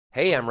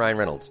Hey, I'm Ryan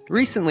Reynolds.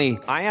 Recently,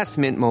 I asked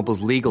Mint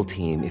Mobile's legal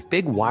team if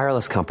big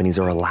wireless companies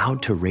are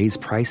allowed to raise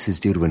prices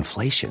due to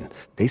inflation.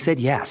 They said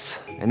yes.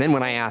 And then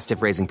when I asked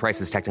if raising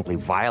prices technically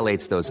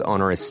violates those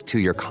onerous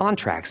two-year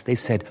contracts, they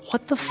said,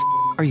 "What the f***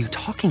 are you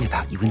talking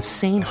about, you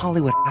insane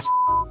Hollywood ass?"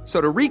 So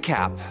to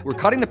recap, we're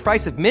cutting the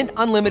price of Mint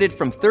Unlimited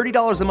from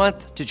 $30 a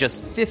month to just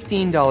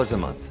 $15 a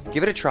month.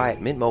 Give it a try at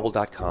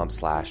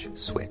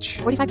mintmobile.com/switch.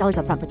 $45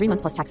 up front for 3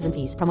 months plus taxes and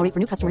fees. Promo rate for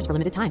new customers for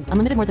limited time.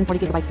 Unlimited more than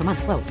 40 gigabytes per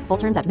month. Slows full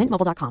terms at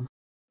mintmobile.com.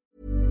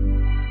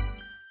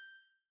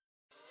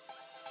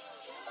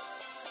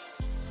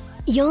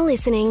 You're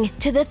listening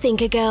to The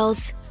Thinker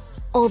Girls.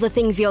 All the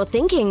things you're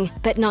thinking,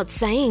 but not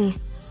saying.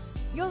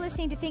 You're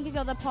listening to Thinker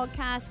Girl, the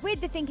podcast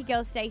with the Thinker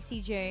Girl, Stacey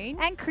June.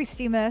 And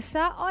Christy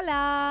Mercer.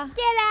 Hola.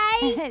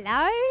 G'day.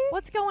 Hello.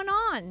 What's going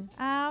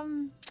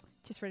on?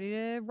 Just ready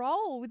to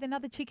roll with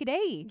another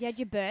chickadee. You had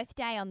your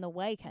birthday on the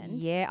weekend.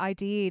 Yeah, I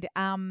did.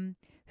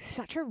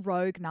 Such a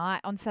rogue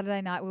night. On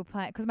Saturday night we were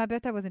playing, because my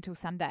birthday wasn't until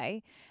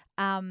Sunday.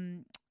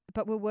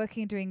 But we're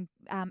working and doing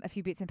a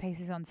few bits and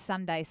pieces on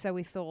Sunday. So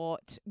we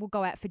thought we'll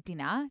go out for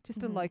dinner,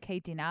 just a low-key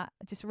dinner,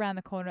 just around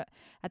the corner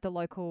at the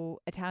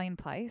local Italian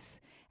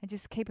place, and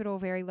just keep it all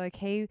very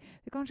low-key.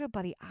 We've gone to a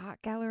bloody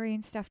art gallery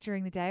and stuff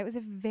during the day. It was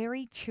a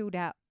very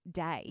chilled-out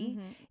day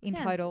in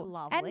Sounds total.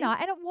 lovely. And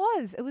night, and it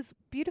was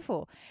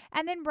beautiful.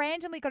 And then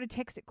randomly got a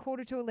text at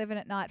 11:15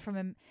 at night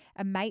from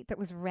a mate that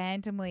was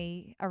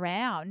randomly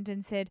around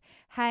and said,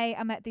 "Hey,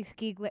 I'm at this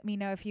gig. Let me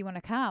know if you want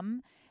to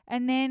come."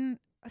 And then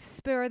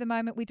spur of the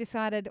moment, we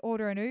decided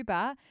order an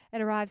Uber.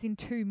 It arrives in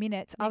 2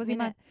 minutes. I was in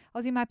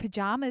my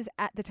pajamas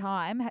at the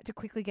time. Had to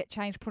quickly get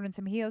changed, put on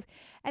some heels,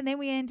 and then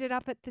we ended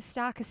up at the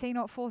Star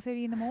Casino at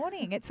 4:30 in the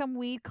morning at some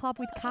weird club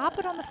with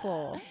carpet on the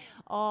floor.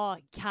 Oh,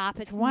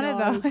 carpet's It's one no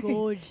of those.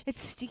 good.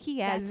 It's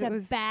sticky as That's it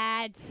was. a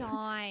bad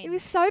sign. It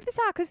was so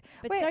bizarre because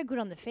but so good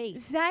on the feet.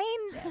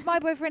 Zane, my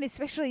boyfriend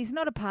especially, he's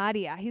not a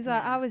partier. He's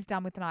like, I was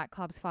done with the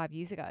nightclubs 5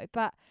 years ago,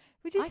 but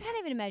we I just. can't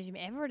even imagine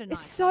him ever at a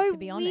nightclub, It's so to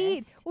be weird.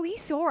 honest. Well, you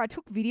saw, I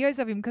took videos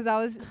of him because I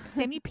was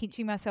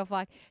semi-pinching myself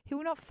like, he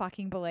will not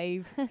fucking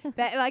believe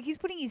that. Like, he's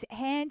putting his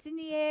hands in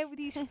the air with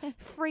his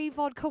free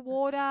vodka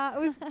water. It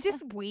was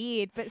just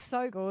weird, but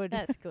so good.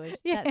 That's good.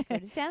 Yeah. That's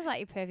good. It sounds like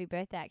your perfect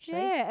birthday, actually.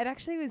 Yeah, it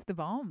actually was the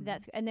bomb.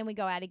 And then we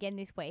go out again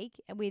this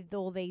week with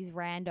all these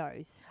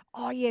randos.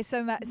 Oh, yeah.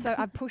 So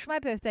I pushed my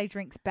birthday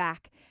drinks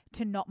back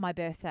to not my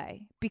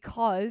birthday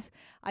because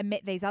I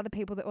met these other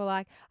people that were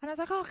like, and I was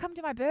like, oh, come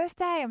to my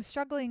birthday. I'm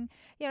struggling.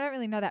 I don't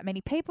really know that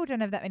many people, don't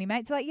have that many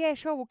mates. Like, yeah,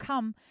 sure, we'll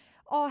come.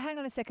 Oh, hang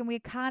on a second. We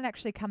can't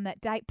actually come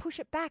that date. Push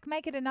it back.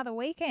 Make it another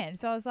weekend.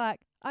 So I was like,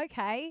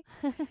 okay.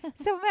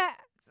 So I'm at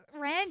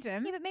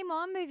random. Yeah, but meanwhile,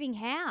 I'm moving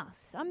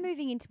house. I'm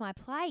moving into my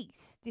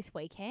place this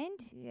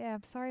weekend. Yeah,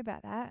 I'm sorry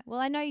about that. Well,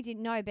 I know you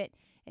didn't know, but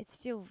it's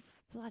still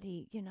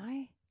bloody,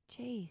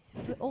 jeez.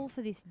 All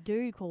for this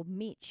dude called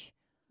Mitch.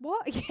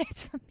 What? Yeah,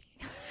 it's for me.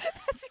 That's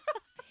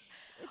right.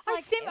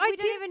 It's like, we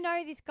don't even know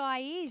who this guy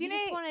is. You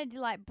just wanted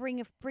to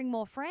bring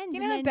more friends. You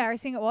know how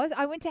embarrassing it was?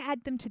 I went to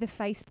add them to the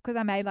Facebook because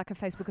I made like a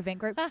Facebook event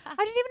group. I didn't even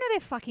know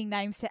their fucking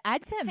names to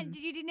add them. And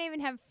you didn't even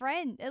have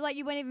friends. Like,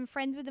 you weren't even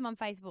friends with them on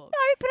Facebook.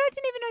 No, but I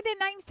didn't even know their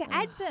names to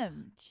add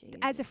them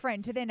as a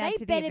friend to then add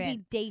to the event. They better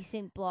be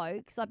decent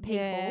blokes, like people.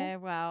 Yeah,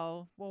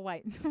 well, we'll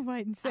wait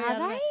and see.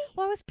 Are they?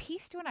 Well, I was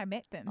pissed when I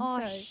met them.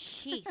 Oh, so.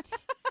 shit.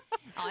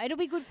 It'll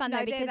be good fun,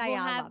 though, because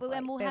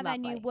we'll have our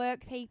new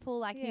work people,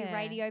 like new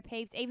radio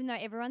peeps, even though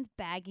everyone's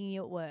bagging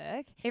you at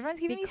work. Everyone's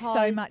giving me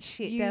so much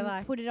shit. They're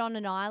like, put it on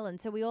an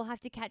island, so we all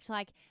have to catch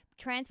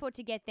transport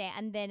to get there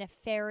and then a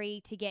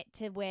ferry to get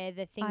to where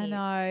the thing is. I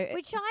know.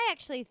 Which I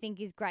actually think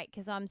is great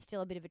because I'm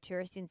still a bit of a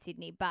tourist in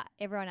Sydney, but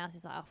everyone else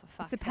is like, oh, for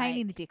fuck's sake. It's a pain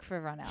in the dick for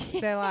everyone else.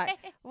 They're like,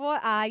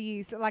 what are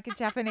you, like a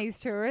Japanese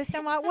tourist?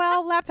 I'm like,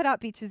 well, lap it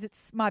up, bitches.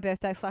 It's my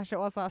birthday / it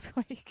was last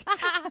week.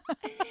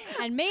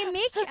 And me and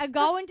Mitch are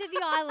going to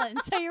the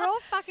island, so you're all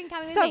fucking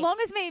coming with So me. long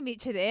as me and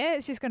Mitch are there,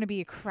 it's just going to be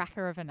a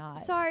cracker of a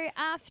night. So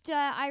after,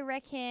 I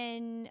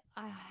reckon,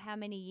 how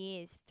many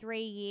years?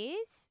 3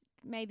 years?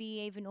 Maybe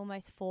even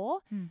almost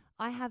 4,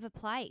 I have a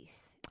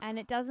place. And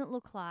it doesn't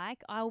look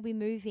like I will be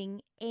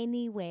moving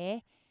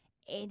anywhere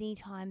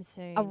anytime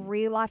soon. A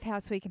real life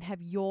house where you can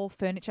have your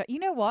furniture. You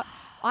know what?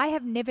 I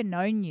have never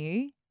known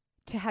you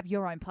to have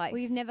your own place.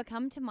 Well, you've never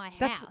come to my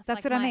house. That's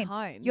like what I my mean.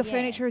 Home. Your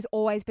furniture has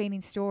always been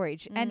in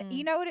storage. And Mm.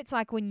 you know what it's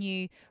like when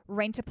you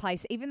rent a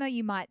place, even though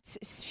you might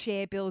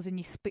share bills and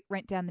you split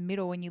rent down the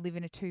middle when you live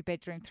in a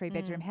 2-bedroom,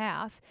 3-bedroom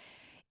house,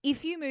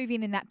 if you move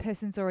in and that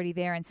person's already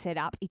there and set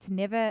up, it's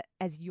never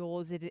as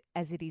yours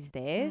as it is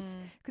theirs.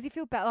 Because you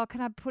feel bad. Oh,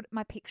 can I put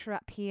my picture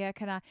up here?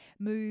 Can I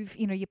move,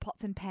 your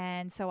pots and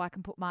pans so I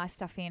can put my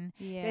stuff in?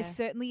 Yeah. There's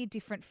certainly a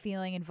different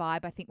feeling and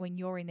vibe, I think, when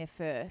you're in there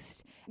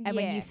first and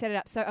when you set it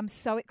up. So I'm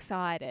so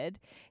excited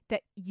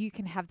that you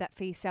can have that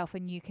for yourself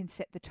and you can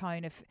set the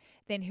tone of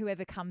then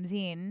whoever comes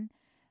in.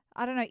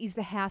 I don't know, is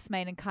the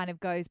housemaid and kind of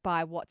goes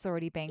by what's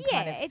already been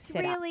kind of it's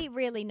set really,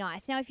 really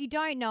nice. Now, if you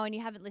don't know and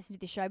you haven't listened to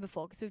the show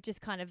before, because we've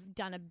just kind of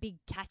done a big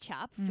catch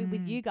up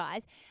with you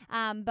guys,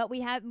 but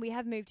we have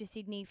moved to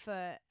Sydney for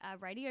a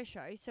radio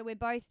show, so we're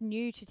both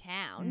new to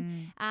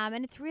town,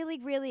 and it's really,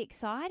 really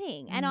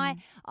exciting. And I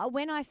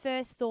when I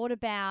first thought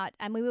about,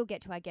 and we will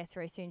get to our guest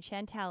very soon,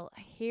 Chantal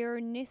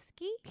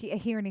Hironiski.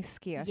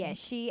 Hironiski, I think. Yeah,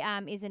 she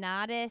is an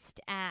artist,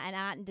 an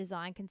art and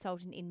design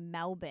consultant in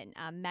Melbourne.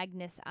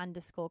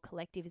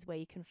 Magnus_collective is where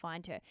you can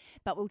find her.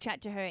 But we'll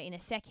chat to her in a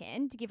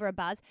second to give her a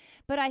buzz.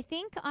 But I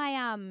think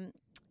I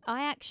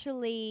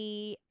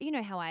actually, you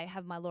know how I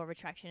have my law of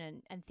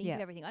attraction and think of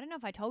everything. I don't know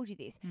if I told you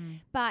this,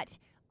 but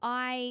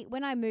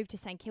when I moved to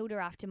St Kilda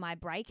after my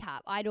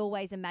breakup, I'd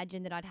always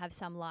imagined that I'd have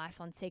some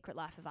life on Secret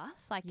Life of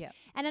Us.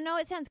 And I know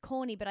it sounds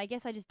corny, but I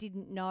guess I just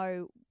didn't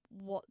know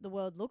what the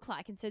world looked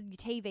like. And so your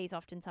TV is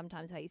often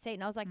sometimes how you see it.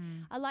 And I was like,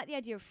 I like the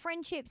idea of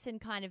friendships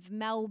and kind of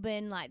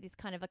Melbourne, like this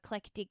kind of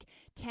eclectic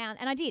town.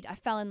 And I did. I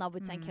fell in love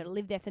with St Kilda,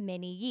 lived there for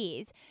many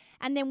years.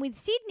 And then with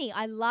Sydney,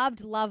 I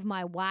loved Love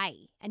My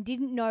Way and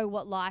didn't know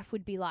what life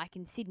would be like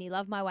in Sydney.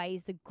 Love My Way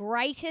is the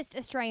greatest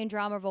Australian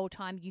drama of all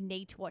time. You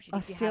need to watch it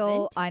if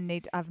you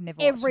haven't. I've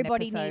never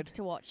Everybody watched an episode. needs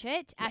to watch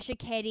it. Asha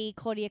Keddy,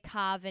 Claudia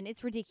Carvin.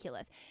 It's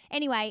ridiculous.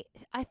 Anyway,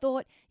 I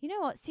thought, you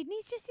know what?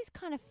 Sydney's just this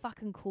kind of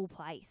fucking cool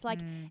place. Like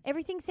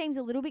everything seems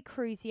a little bit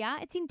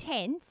cruisier. It's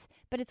intense,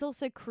 but it's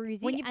also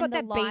cruisy. When you've got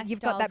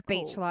that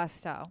beach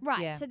lifestyle.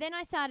 Right. Yeah. So then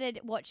I started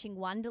watching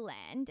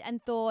Wonderland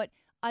and thought,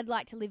 I'd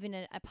like to live in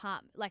an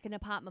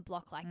apartment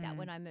block like that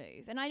when I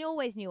move. And I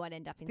always knew I'd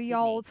end up in Sydney. The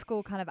old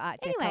school kind of art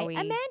deco-y. Anyway,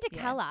 Amanda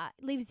Culler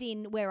lives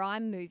in where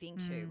I'm moving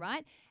to,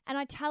 right? And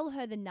I tell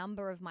her the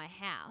number of my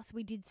house.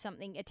 We did a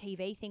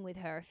TV thing with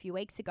her a few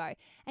weeks ago.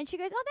 And she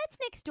goes, oh, that's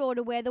next door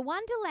to where the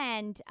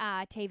Wonderland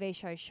TV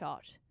show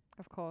shot.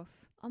 Of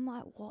course. I'm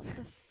like, what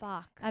the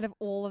fuck? Out of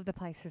all of the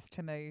places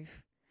to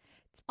move.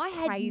 I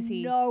had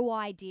crazy. no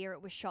idea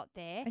it was shot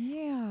there.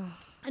 Yeah.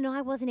 And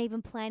I wasn't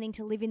even planning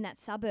to live in that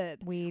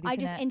suburb. Weird, I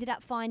isn't just it? ended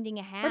up finding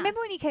a house. Remember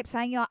when you kept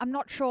saying, I'm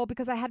not sure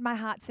because I had my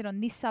heart set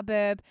on this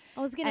suburb.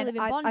 I was going to and live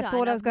in Bondi. I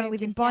thought I was going to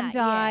live in Bondi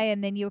Yeah.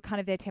 and then you were kind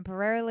of there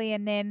temporarily.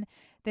 And then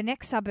the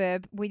next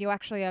suburb where you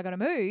actually are going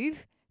to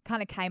move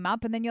kind of came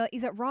up and then you're like,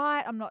 is it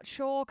right? I'm not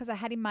sure because I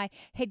had in my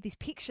head this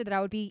picture that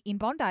I would be in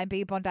Bondi and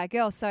be a Bondi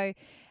girl. So,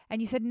 and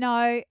you said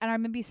no. And I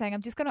remember you saying,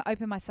 I'm just going to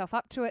open myself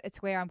up to it.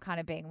 It's where I'm kind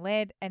of being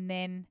led. And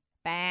then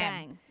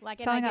bang. Like,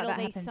 and Something I get like all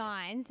that these happens.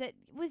 signs that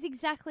was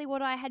exactly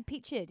what I had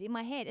pictured in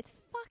my head. It's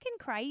fucking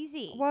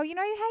crazy. Well, you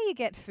know how you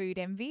get food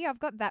envy? I've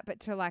got that, but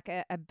to like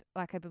a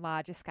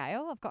larger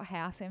scale. I've got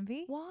house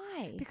envy.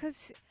 Why?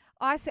 Because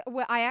I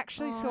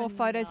actually saw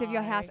photos of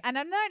your house. And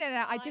no.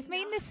 I just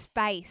mean the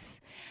space.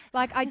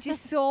 Like, I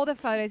just saw the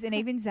photos and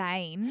even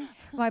Zane,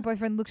 my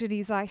boyfriend, looked at it.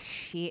 He's like,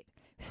 shit,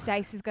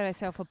 Stacey's got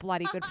herself a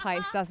bloody good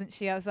place, doesn't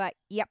she? I was like,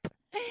 yep.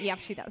 Yep,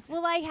 she does.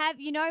 Well, I have,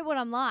 you know what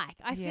I'm like.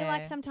 I feel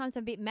like Yeah. sometimes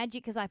I'm a bit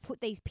magic because I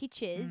put these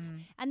pictures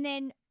and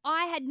then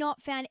I had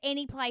not found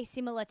any place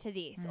similar to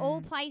this.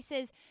 All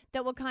places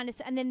that were kind of,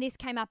 and then this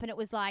came up and it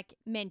was like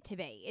meant to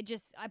be.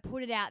 I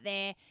put it out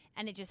there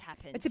and it just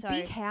happened. It's a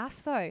big house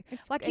though.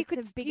 Like you it's a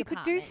could big do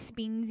apartment.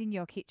 spins in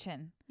your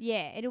kitchen.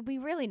 Yeah, it'll be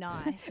really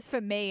nice. For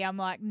me, I'm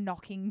like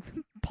knocking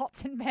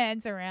pots and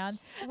pans around.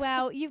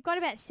 Well, you've got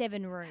about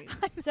 7 rooms.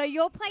 So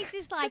your place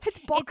is like... It's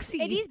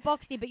boxy. It is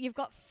boxy, but you've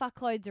got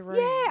fuckloads of rooms.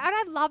 Yeah, and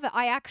I love it.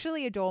 I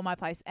actually adore my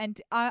place, and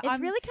It's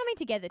I'm really coming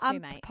together too,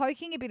 I'm mate.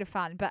 poking a bit of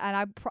fun, but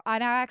I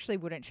actually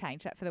wouldn't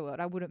change that for the world.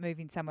 I wouldn't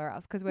move in somewhere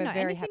else because we're No,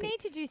 very and if happy. you need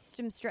to do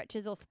some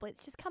stretches or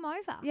splits, just come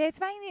over. Yeah,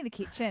 it's mainly in the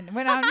kitchen.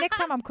 When next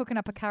time I'm cooking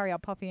up a curry, I'll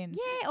pop in.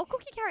 Yeah, or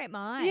cook your curry at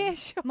mine. Yeah,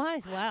 sure. Might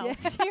as well. Yeah.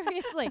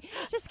 Seriously.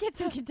 Just get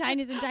some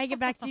containers and take it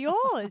back to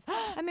yours.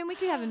 I mean, we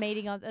could have a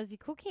meeting as you're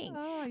cooking.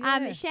 Oh,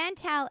 yeah.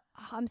 Chantal,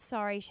 I'm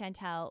sorry,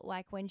 Chantal,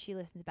 like when she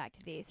listens back to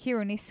this.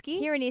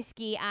 Hironiski.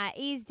 Hironiski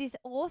is this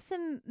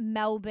awesome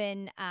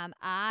Melbourne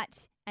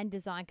art and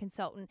design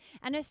consultant.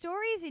 And her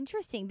story is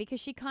interesting because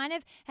she kind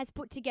of has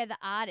put together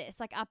artists,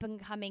 like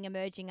up-and-coming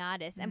emerging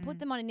artists, and put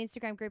them on an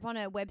Instagram group on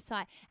her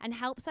website and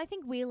helps, I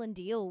think, wheel and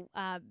deal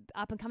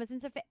up-and-comers.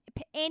 And so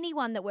for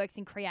anyone that works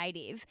in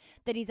creative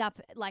that is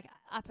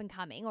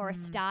up-and-coming or a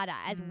starter,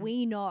 as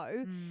we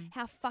know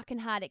how fucking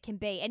hard it can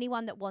be,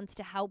 anyone that wants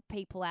to help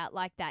people out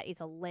like that is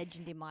a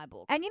legend in my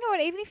book. And you know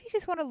what? Even if you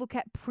just want to look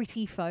at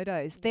pretty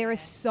photos, there are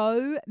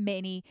so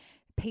many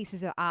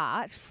pieces of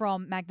art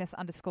from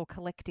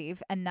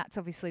Magnus_collective, and that's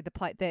obviously the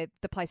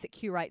place that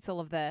curates all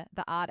of the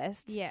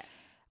artists. Yeah.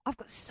 I've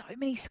got so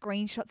many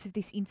screenshots of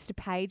this Insta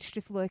page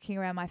just lurking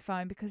around my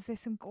phone because there's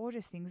some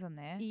gorgeous things on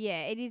there.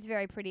 Yeah, it is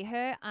very pretty.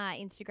 Her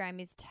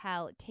Instagram is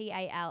TAL_ski,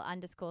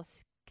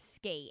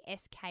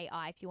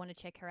 SKI, if you want to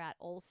check her out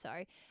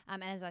also.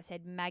 And as I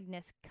said,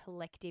 Magnus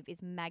Collective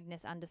is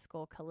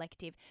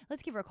Magnus_collective.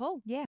 Let's give her a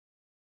call. Yeah.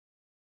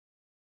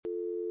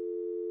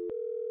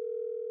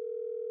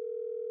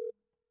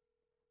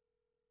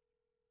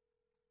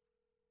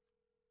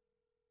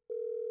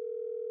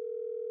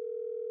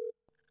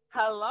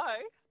 Hello.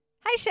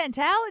 Hey,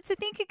 Chantal, it's the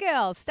Thinker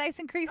Girl, Stace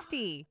and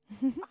Christy.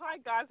 Hi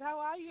guys, how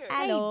are you?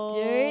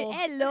 Hello. Hey, dude.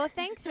 Hello.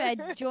 Thanks for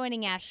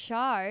joining our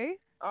show.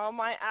 Oh,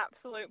 my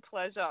absolute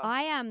pleasure.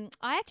 I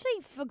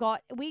actually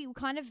forgot. We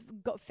kind of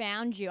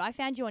found you. I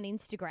found you on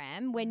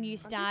Instagram when you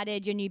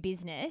started your new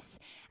business,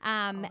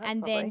 and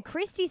then lovely.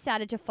 Christy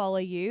started to follow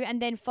you,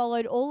 and then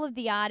followed all of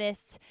the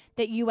artists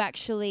that you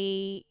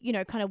actually,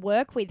 kind of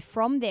work with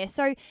from there.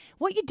 So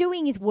what you're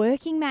doing is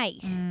working,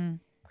 mate.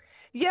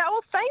 Yeah,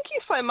 well, thank you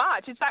so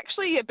much. It's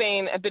actually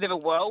been a bit of a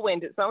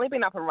whirlwind. It's only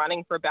been up and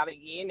running for about a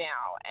year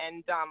now,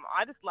 and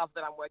I just love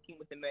that I'm working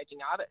with emerging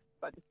artists.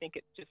 I just think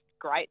it's just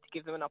great to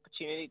give them an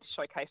opportunity to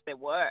showcase their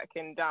work,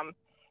 and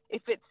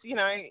if it's,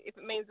 if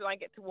it means that I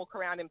get to walk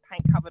around in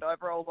paint-covered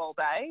overalls all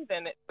day,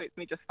 then it suits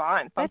me just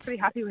fine. So I'm pretty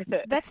happy with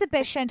it. That's the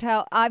best,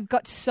 Chantal. I've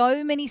got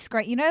so many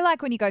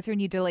like when you go through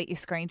and you delete your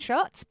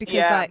screenshots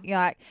because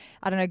I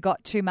don't know,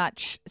 got too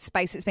much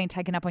space that's been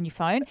taken up on your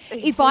phone.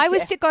 If I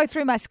was to go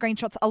through my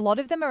screenshots, a lot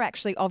of them are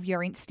actually of your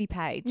Insta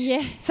page.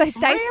 Yeah. So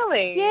Stace,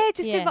 Really?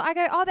 I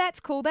go, oh, that's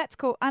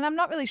cool, and I'm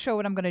not really sure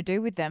what I'm going to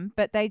do with them,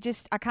 but I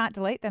can't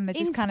delete them. They're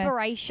just kind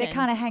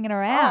of hanging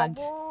around.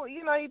 Oh,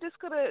 well, you just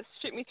got to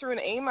shoot me through an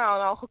email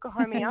and I'll hook a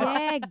homie up.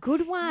 Yeah,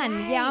 good one.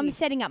 Yay. Yeah, I'm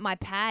setting up my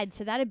pad,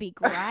 so that'd be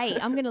great.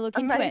 I'm going to look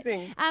into it.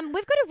 Amazing.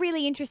 We've got a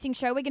really interesting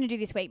show we're going to do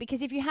this week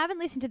because if you haven't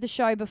listened to the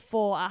show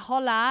before,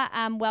 holla,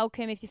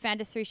 welcome. If you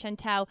found us through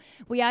Chantal,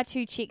 we are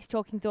two chicks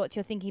talking thoughts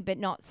you're thinking but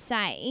not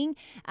saying.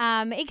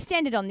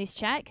 Extended on this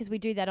chat because we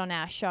do that on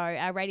our show,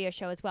 our radio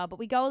show as well, but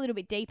we go a little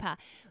bit deeper.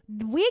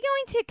 We're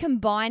going to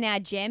combine our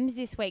gems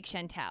this week,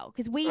 Chantal,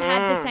 because we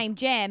had the same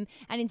gem,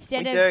 and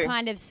instead of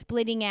kind of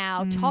splitting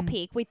our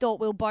topic, we thought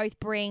we'll both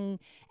bring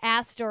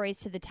our stories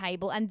to the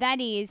table, and that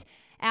is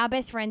our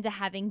best friends are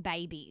having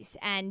babies.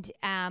 And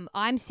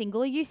I'm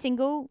single. Are you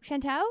single,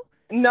 Chantal?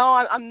 No,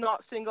 I'm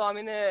not single. I'm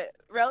in a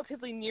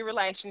relatively new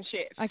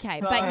relationship. Okay,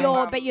 So,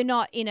 but you're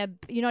not in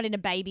a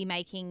baby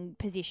making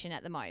position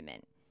at the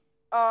moment.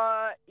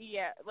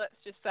 Yeah, let's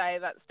just say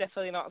that's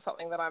definitely not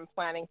something that I'm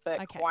planning for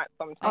quite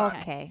some Oh,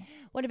 time. Okay.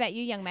 What about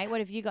you, young mate? What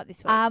have you got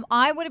this week?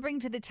 I want to bring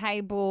to the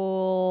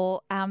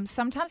table,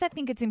 sometimes I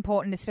think it's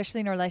important,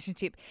 especially in a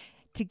relationship,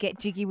 to get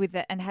jiggy with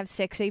it and have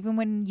sex even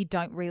when you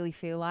don't really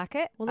feel like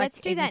it. Well, Like,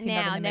 let's do even that if you're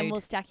not in now, the and then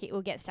mood.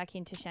 we'll get stuck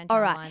into Chantal.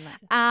 All right.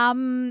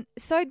 Line later.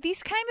 So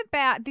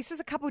this was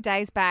a couple of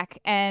days back,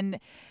 and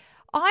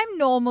I'm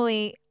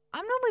normally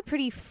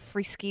pretty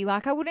frisky.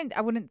 Like I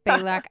wouldn't be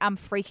like I'm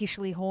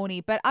freakishly horny,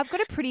 but I've got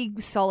a pretty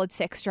solid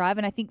sex drive,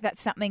 and I think that's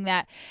something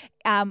that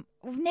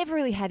we've never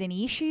really had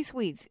any issues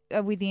with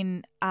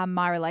within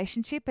my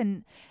relationship,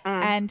 and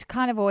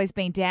kind of always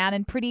been down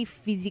and pretty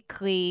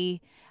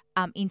physically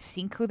in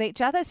sync with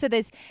each other. So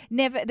there's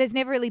never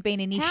really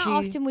been an issue. How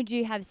often would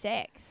you have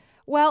sex?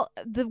 Well,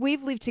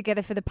 we've lived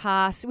together for the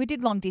past. We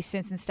did long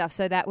distance and stuff,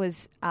 so that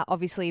was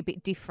obviously a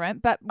bit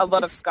different. But A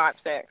lot of Skype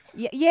sex.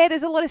 yeah,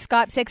 there's a lot of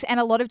Skype sex and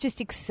a lot of just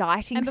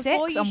exciting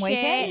sex on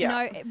weekends.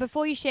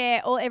 Before you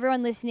share, or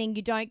everyone listening,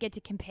 you don't get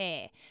to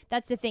compare.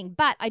 That's the thing.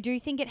 But I do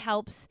think it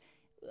helps.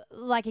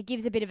 Like it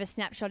gives a bit of a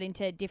snapshot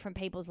into different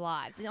people's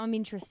lives, and I'm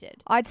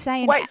interested. I'd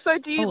say. Wait, so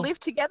do you live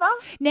together?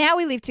 Now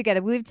we live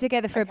together. We lived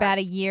together for about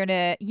a year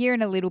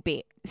and a little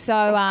bit.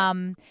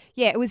 So,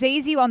 it was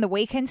easy on the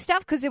weekend stuff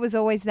because there was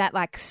always that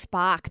like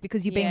spark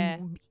because you've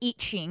been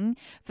itching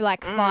for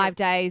like 5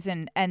 days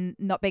and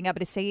not being able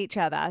to see each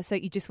other. So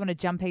you just want to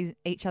jump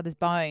each other's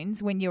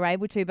bones when you're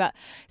able to. But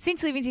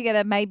since living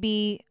together,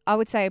 maybe I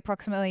would say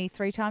approximately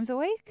 3 times a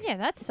week. Yeah,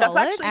 that's solid.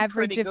 actually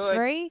Average pretty of good.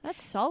 3.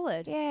 That's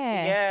solid.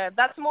 Yeah. Yeah,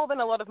 that's more than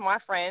a lot of my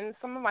friends.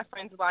 Some of my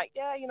friends are like,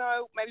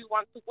 maybe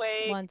once a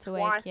week. Once a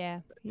week, twice, yeah.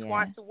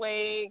 Twice a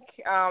week.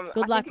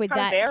 Good luck with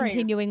that.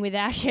 Continuing with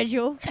our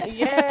schedule.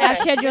 Yeah. Our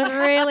schedule's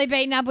really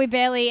beaten up. We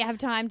barely have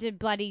time to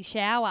bloody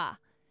shower.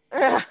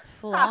 It's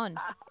full on.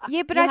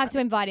 Yeah, but You'll I have to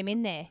invite him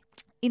in there.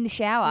 in the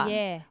shower.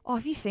 Yeah. Oh,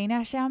 have you seen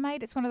our shower,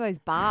 mate? It's one of those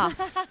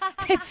baths.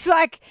 It's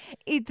like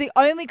the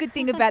only good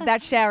thing about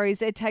that shower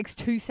is it takes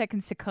 2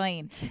 seconds to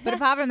clean. But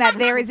apart from that,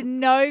 there is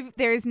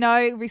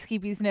no risky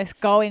business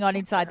going on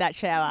inside that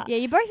shower. Yeah,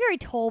 you're both very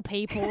tall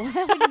people.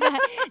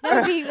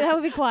 that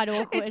would be quite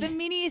awkward. It's the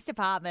miniest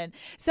apartment.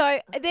 So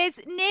there's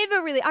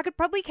never really, I could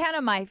probably count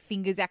on my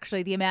fingers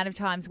actually the amount of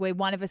times where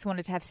one of us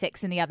wanted to have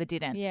sex and the other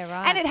didn't. Yeah,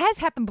 right. And it has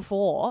happened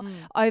before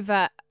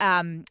over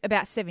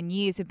about 7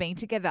 years of being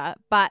together.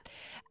 But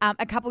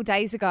a couple of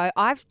days ago,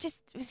 it's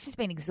just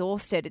been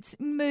exhausted. It's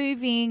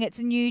moving, it's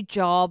a new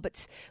job.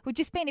 We've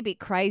just been a bit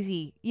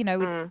crazy,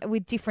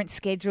 with different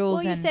schedules.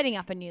 Well, you're setting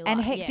up a new life.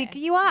 And hectic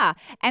you are.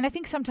 And I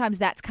think sometimes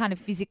that's kind of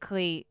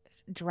physically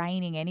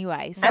draining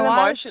anyway. So and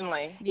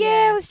emotionally.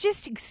 I was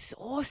just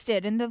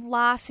exhausted, and the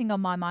last thing on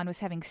my mind was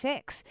having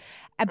sex.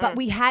 But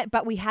we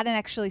hadn't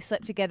actually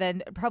slept together,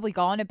 and probably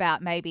gone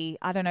about maybe,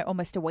 I don't know,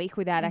 almost a week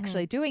without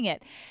actually doing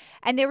it.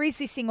 And there is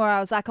this thing where I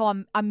was like,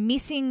 oh, I'm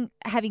missing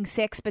having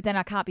sex, but then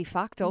I can't be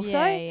fucked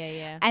also.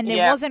 Yeah. And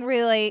there wasn't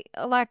really,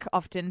 like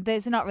often,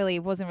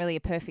 it wasn't really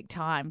a perfect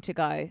time to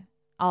go,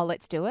 oh,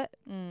 let's do it.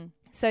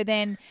 So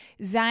then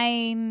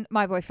Zane,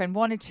 my boyfriend,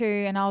 wanted to,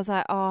 and I was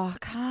like, oh,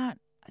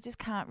 I just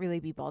can't really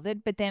be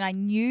bothered. But then I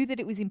knew that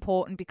it was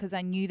important because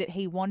I knew that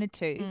he wanted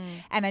to.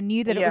 And I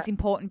knew that it was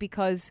important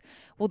because,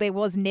 well, there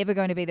was never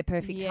going to be the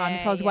perfect time.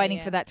 If I was waiting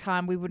for that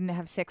time, we wouldn't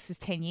have sex for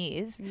 10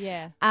 years.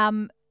 Yeah.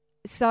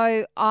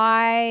 So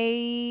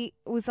I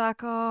was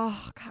like, oh,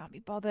 I can't be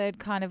bothered.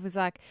 Kind of was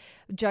like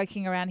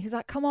joking around. He was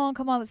like, come on,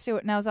 let's do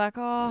it. And I was like,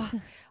 oh,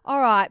 all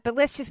right, but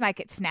let's just make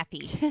it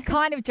snappy.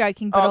 Kind of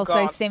joking, but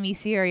also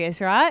semi-serious,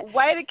 right?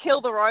 Way to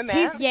kill the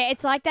romance.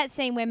 It's like that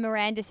scene where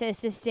Miranda says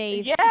to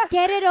Steve, Yes.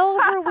 get it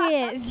over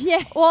with.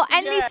 Yeah. Well,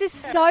 and this is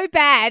so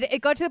bad.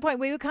 It got to the point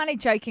we were kind of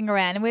joking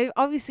around, and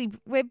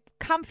we're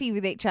comfy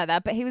with each other.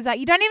 But he was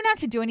like, "You don't even have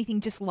to do anything;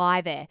 just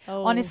lie there.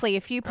 Honestly,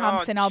 a few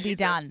pumps and I'll be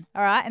done.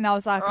 All right." And I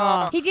was like,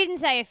 "Oh." He didn't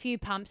say a few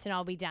pumps and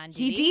I'll be done.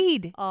 Did he? He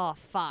did. Oh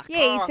fuck.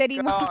 Yeah, he said he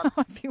God.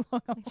 might be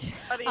long.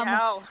 Bloody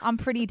hell. I'm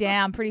pretty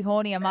down, pretty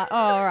horny. I'm like,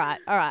 oh, all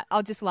right,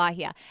 I'll just lie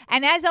here.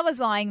 And as I was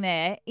lying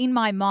there, in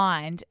my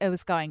mind, it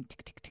was going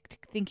tick, tick, tick,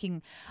 tick,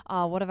 thinking,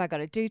 oh, what have I got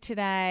to do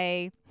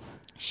today?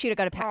 Shit, I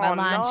got to pack my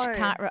lunch.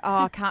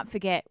 No. Can't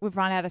forget. We've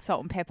run out of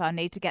salt and pepper. I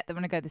need to get them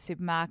when I go to the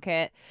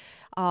supermarket.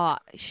 Oh,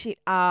 shit,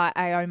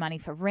 I owe money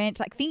for rent.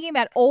 Like thinking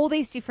about all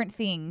these different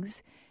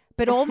things,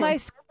 but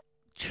almost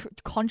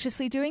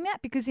consciously doing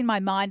that because in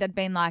my mind I'd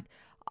been like,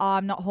 oh,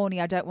 I'm not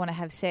horny. I don't want to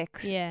have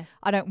sex. Yeah.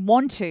 I don't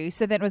want to.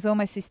 So then it was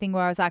almost this thing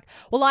where I was like,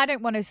 well, I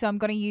don't want to, so I'm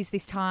going to use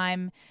this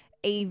time,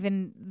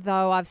 even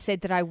though I've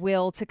said that I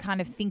will, to kind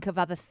of think of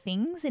other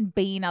things and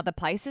be in other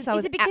places.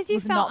 Is it because you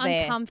felt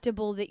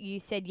uncomfortable that you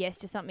said yes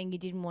to something you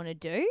didn't want to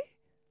do?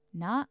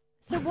 Nah.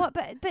 So what?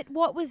 But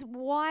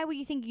why were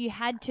you thinking you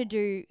had to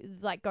do,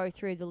 like, go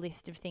through the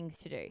list of things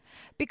to do?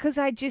 Because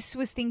I just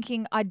was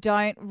thinking I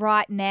don't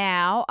right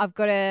now. I've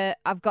got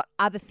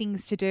other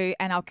things to do,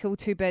 and I'll kill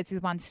two birds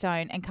with one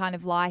stone and kind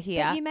of lie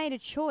here. But you made a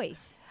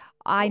choice.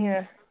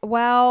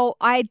 Well,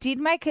 I did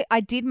make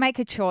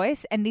a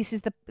choice, and this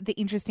is the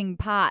interesting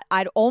part.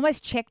 I'd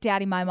almost checked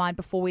out in my mind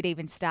before we'd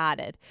even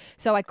started.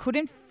 So I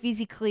couldn't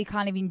physically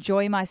kind of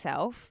enjoy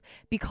myself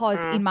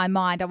because in my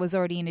mind I was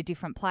already in a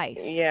different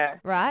place. Yeah.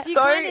 Right? So,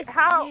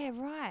 how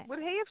right. would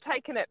he have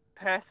taken it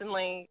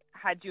personally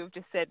had you have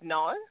just said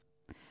no?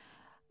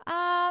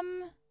 I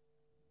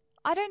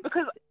don't...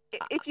 Because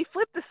if you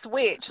flip the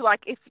switch,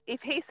 like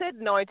if he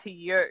said no to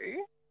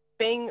you,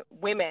 being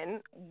women,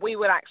 we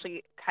would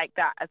actually take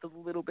that as a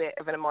little bit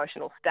of an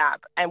emotional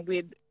stab and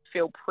we'd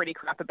feel pretty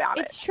crap about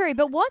it. It's true,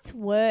 but what's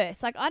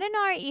worse? Like, I don't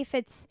know if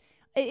it's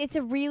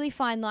a really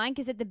fine line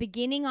because at the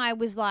beginning I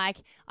was like,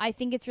 I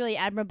think it's really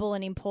admirable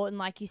and important,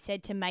 like you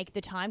said, to make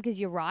the time because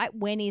you're right,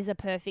 when is a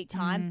perfect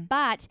time?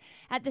 But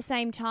at the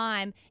same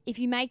time, if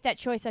you make that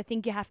choice, I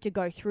think you have to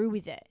go through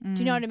with it. Do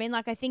you know what I mean?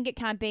 Like, I think it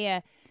can't be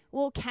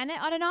well, can it?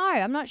 I don't know.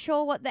 I'm not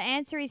sure what the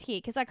answer is here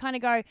because I kind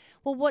of go,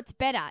 well, what's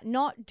better?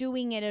 Not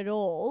doing it at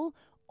all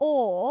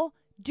or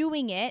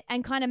doing it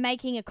and kind of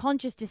making a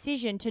conscious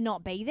decision to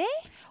not be there?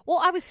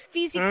 Well, I was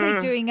physically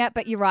doing it,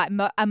 but you're right.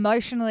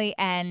 Emotionally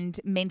and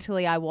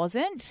mentally I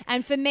wasn't.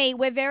 And for me,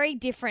 we're very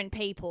different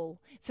people.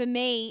 For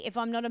me, if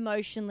I'm not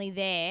emotionally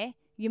there,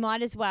 you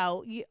might as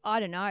well, I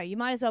don't know, you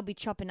might as well be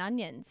chopping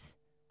onions.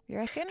 You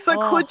reckon?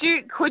 So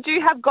could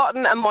you have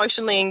gotten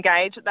emotionally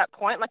engaged at that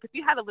point? Like if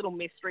you had a little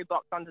mystery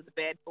box under the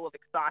bed full of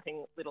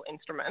exciting little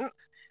instruments,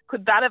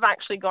 could that have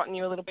actually gotten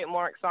you a little bit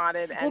more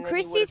excited? Well,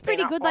 Christy's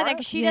pretty good like that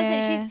because she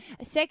doesn't.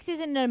 Sex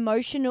isn't an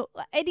emotional.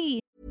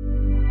 Eddie.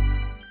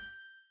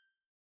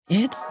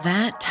 It's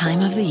that time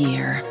of the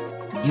year.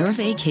 Your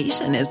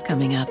vacation is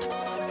coming up.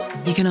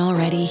 You can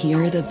already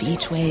hear the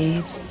beach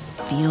waves,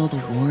 feel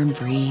the warm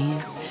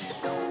breeze,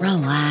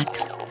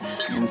 relax,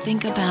 and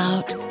think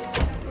about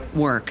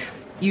work.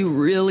 You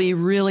really,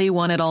 really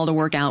want it all to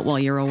work out while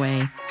you're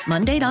away.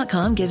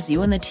 Monday.com gives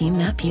you and the team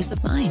that peace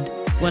of mind.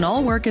 When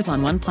all work is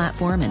on one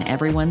platform and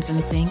everyone's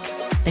in sync,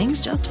 things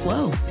just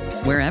flow.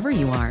 Wherever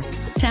you are,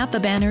 tap the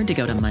banner to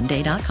go to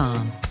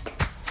Monday.com.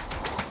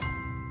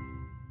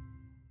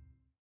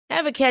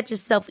 Ever catch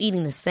yourself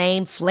eating the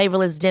same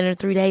flavorless dinner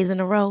 3 days in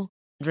a row?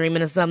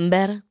 Dreaming of something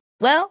better?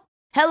 Well,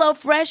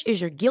 HelloFresh is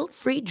your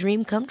guilt-free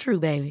dream come true,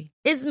 baby.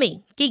 It's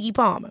me, Keke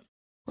Palmer.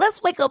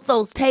 Let's wake up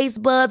those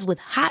taste buds with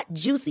hot,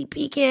 juicy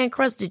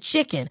pecan-crusted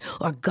chicken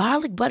or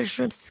garlic butter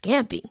shrimp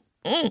scampi.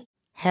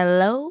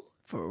 Hello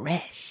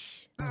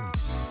Fresh.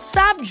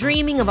 Stop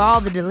dreaming of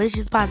all the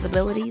delicious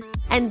possibilities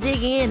and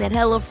dig in at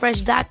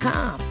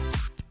HelloFresh.com.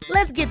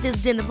 Let's get this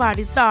dinner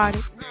party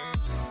started.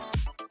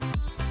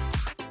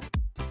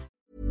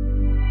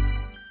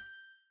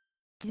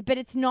 But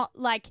it's not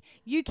like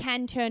you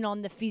can turn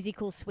on the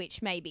physical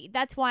switch maybe.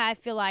 That's why I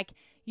feel like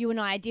you and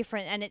I are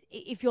different. And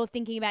if you're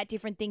thinking about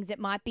different things, it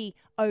might be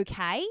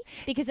okay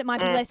because it might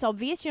be less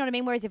obvious. Do you know what I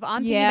mean? Whereas if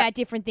I'm thinking about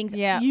different things,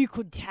 you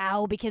could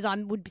tell because I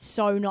would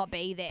so not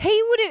be there.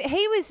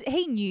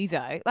 He knew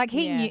though. Like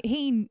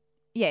he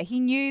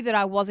knew that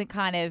I wasn't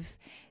kind of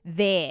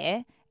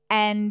there.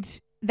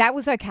 And that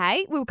was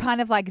okay. We were kind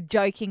of like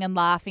joking and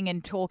laughing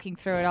and talking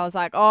through it. I was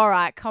like, all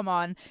right, come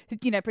on,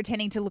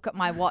 pretending to look at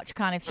my watch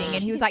kind of thing.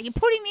 And he was like, you're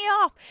putting me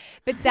off.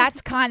 But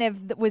that's kind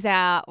of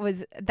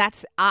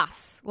that's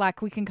us.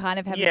 Like we can kind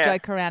of have a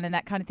joke around and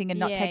that kind of thing and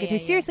not take it too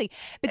seriously.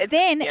 But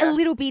then a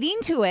little bit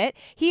into it,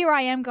 here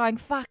I am going,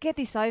 fuck, get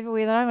this over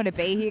with. I don't want to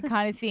be here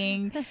kind of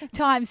thing.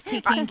 Time's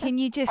ticking. Can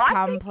you just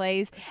come,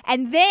 please?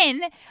 And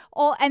then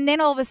all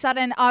of a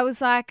sudden I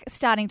was like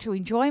starting to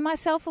enjoy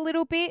myself a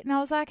little bit. And I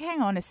was like,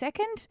 hang on a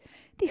second.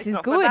 This is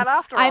good.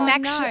 I'm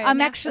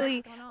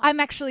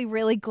actually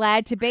really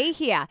glad to be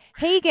here.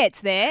 He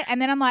gets there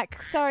and then I'm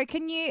like, sorry,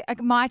 can you,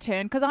 my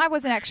turn? Because I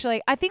wasn't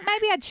actually, I think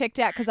maybe I'd checked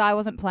out because I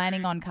wasn't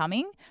planning on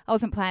coming. I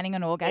wasn't planning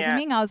on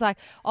orgasming. Yeah. I was like,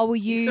 oh, well,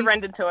 you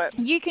surrendered to it.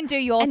 You can do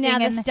your thing. And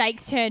now the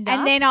stakes turned up.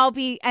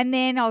 And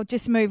then I'll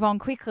just move on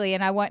quickly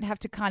and I won't have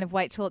to kind of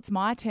wait till it's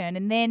my turn.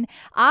 And then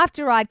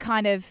after I'd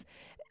kind of,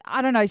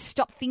 I don't know,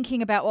 stop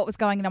thinking about what was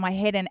going on in my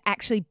head and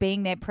actually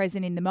being there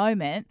present in the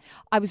moment.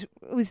 It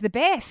was the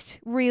best.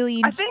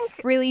 Really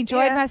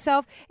enjoyed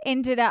myself.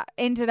 Ended up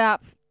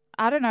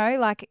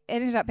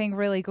being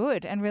really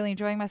good and really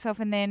enjoying myself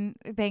and then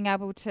being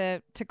able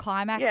to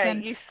climax. Yeah,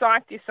 and you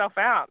psyched yourself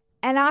out.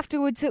 And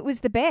afterwards it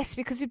was the best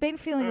because we've been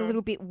feeling a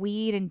little bit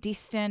weird and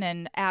distant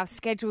and our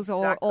schedules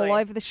are all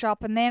over the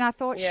shop. And then I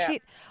thought,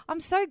 shit,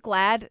 I'm so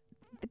glad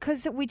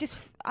because we just,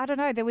 I don't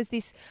know, there was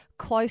this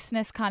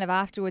closeness kind of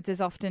afterwards, as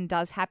often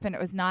does happen.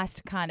 It was nice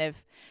to kind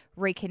of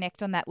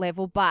reconnect on that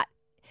level, but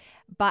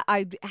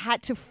I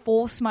had to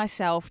force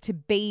myself to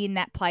be in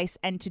that place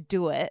and to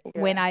do it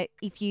when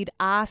if you'd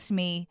asked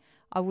me,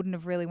 I wouldn't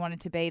have really wanted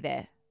to be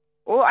there.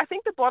 Well, I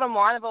think the bottom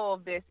line of all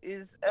of this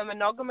is a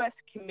monogamous,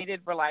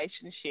 committed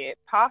relationship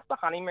past the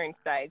honeymoon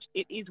stage,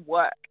 it is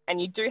work, and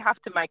you do have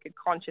to make a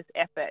conscious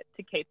effort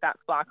to keep that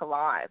spark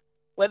alive.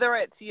 Whether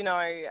it's,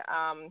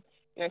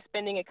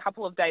 spending a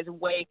couple of days a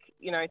week,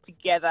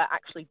 together,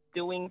 actually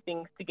doing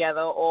things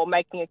together, or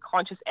making a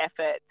conscious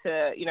effort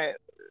to,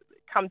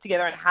 come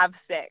together and have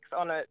sex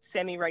on a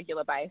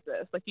semi-regular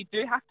basis. Like, you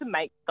do have to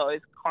make those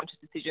conscious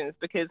decisions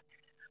because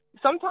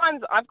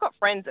sometimes I've got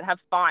friends that have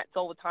fights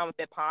all the time with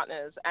their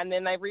partners and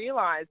then they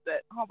realise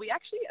that, we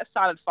actually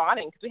started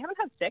fighting because we haven't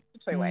had sex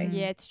for 2 weeks.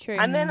 Yeah, it's true.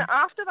 And then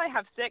after they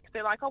have sex,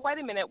 they're like, oh, wait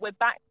a minute, we're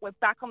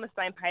back on the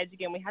same page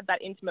again. We had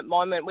that intimate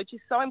moment, which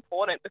is so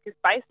important because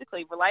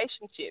basically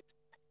relationships,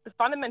 the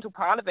fundamental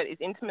part of it is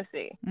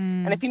intimacy.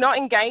 And if you're not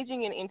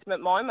engaging in intimate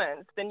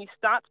moments, then you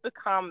start to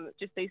become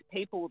just these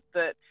people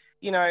that,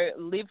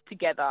 live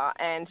together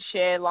and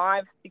share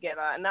lives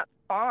together, and that's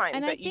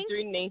fine, but you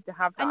do need to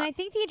have that. And I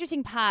think the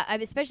interesting part,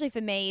 especially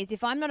for me, is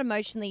if I'm not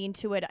emotionally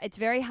into it, it's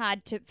very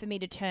hard for me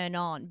to turn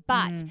on.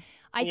 But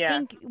I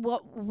think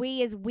what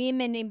we as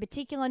women in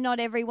particular, not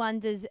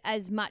everyone's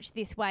as much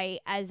this way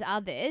as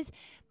others,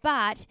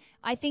 but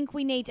I think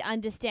we need to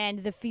understand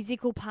the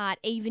physical part,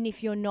 even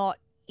if you're not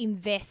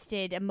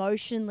invested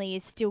emotionally,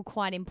 is still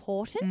quite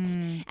important.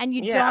 And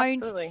you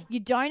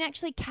don't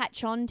actually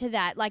catch on to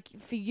that. Like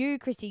for you,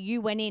 Christy, you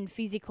went in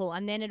physical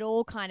and then it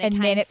all kind of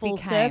came full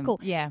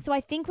circle. Yeah. So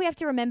I think we have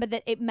to remember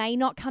that it may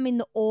not come in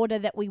the order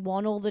that we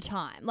want all the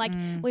time. Like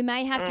we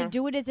may have to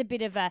do it as a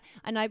bit of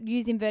and I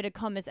use inverted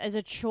commas, as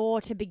a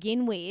chore to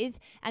begin with,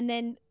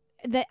 and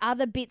the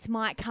other bits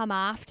might come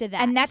after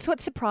that. And that's what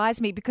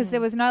surprised me because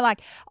there was no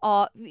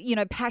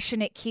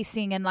passionate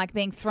kissing and like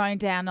being thrown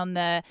down on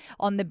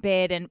the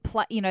bed and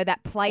that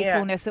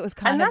playfulness. It was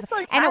kind of,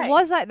 okay. And it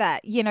was like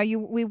that.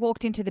 We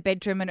walked into the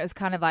bedroom and it was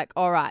kind of like,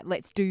 all right,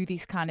 let's do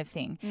this kind of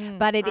thing.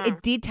 But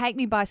it did take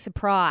me by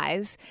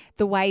surprise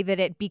the way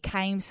that it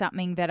became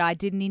something that I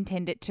didn't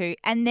intend it to.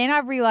 And then I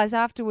realized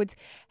afterwards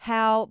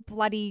how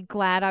bloody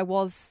glad I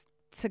was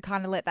to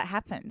kind of let that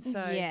happen. So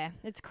yeah,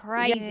 it's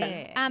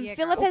crazy.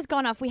 Philip has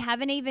gone off. We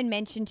haven't even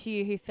mentioned to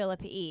you who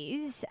Philip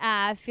is.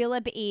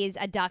 Philip is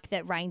a duck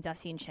that reins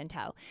us in,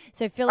 Chantal.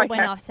 So Philip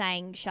went off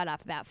saying shut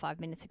up about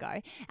 5 minutes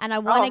ago, and I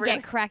want to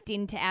get cracked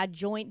into our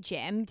joint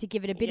gem to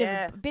give it a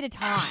bit of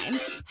time.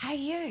 Hey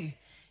you,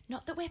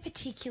 not that we're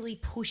particularly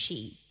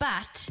pushy,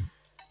 but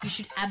you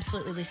should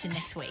absolutely listen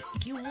next week.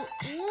 You will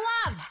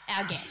love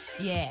our guest.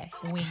 Yeah,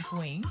 wink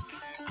wink.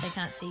 They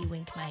can't see you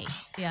wink, mate.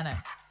 Yeah, I know.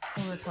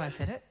 Well, that's why I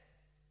said it.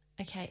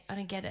 Okay, I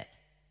don't get it.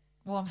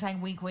 Well, I'm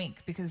saying wink, wink,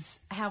 because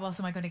how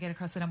else am I going to get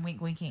across that I'm wink,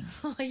 winking?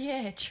 Oh,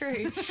 yeah,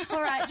 true.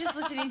 All right, just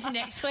listen into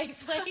next week,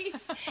 please.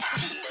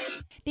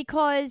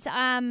 Because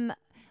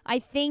I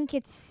think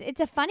it's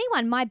a funny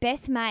one. My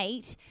best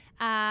mate,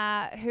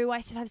 who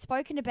I have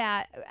spoken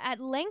about at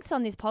length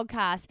on this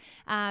podcast,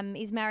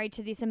 is married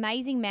to this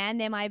amazing man.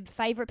 They're my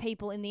favourite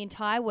people in the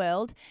entire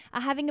world, are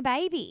having a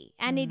baby.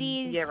 And it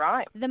is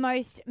the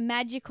most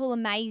magical,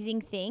 amazing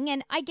thing.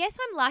 And I guess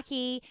I'm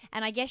lucky,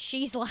 and I guess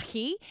she's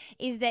lucky,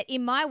 is that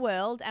in my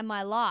world and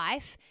my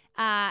life,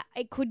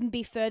 it couldn't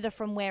be further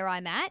from where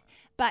I'm at.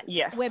 But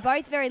Yes. we're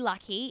both very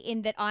lucky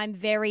in that I'm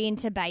very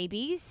into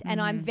babies and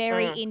I'm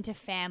very into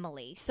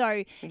family.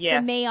 So Yeah.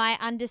 for me, I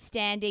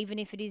understand, even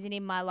if it isn't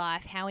in my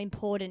life, how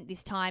important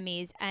this time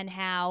is and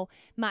how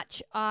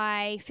much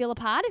I feel a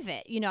part of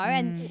it, you know,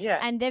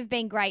 and they've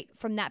been great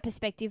from that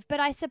perspective.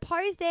 But I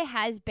suppose there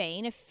has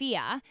been a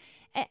fear.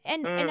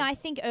 And I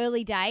think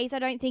early days, I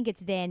don't think it's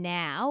there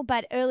now,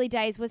 but early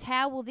days was,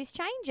 how will this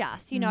change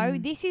us? You know,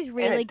 this is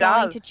really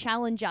going to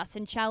challenge us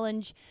and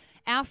challenge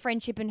our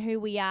friendship and who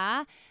we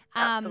are.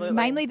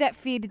 Mainly that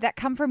fear, did that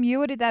come from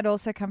you or did that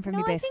also come from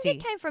your bestie? I think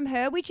it came from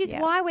her, which is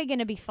why we're going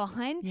to be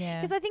fine.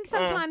 Because I think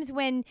sometimes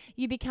when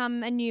you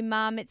become a new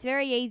mum, it's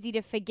very easy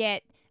to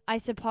forget, I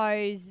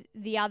suppose,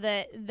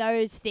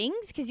 those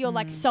things, because you're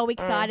like so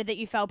excited that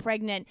you fell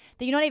pregnant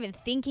that you're not even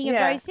thinking of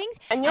those things.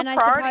 And your I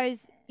priority-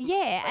 suppose,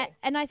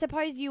 and I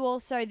suppose you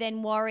also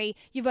then worry,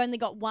 you've only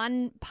got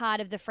one part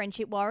of the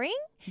friendship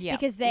worrying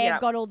because they've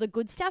got all the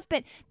good stuff.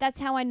 But that's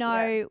how I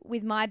know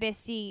with my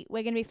bestie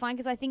we're going to be fine,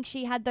 because I think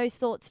she had those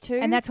thoughts too.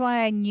 And that's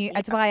why I knew,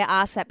 that's why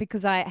I asked that,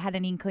 because I had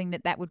an inkling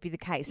that would be the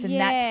case. And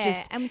that's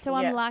just, and so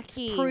I'm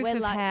lucky. It's proof We're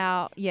of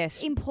how,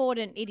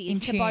 important it is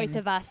to both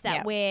of us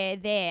that we're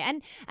there.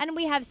 And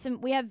we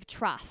have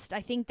trust. I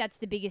think that's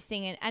the biggest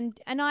thing. And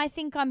I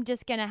think I'm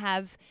just going to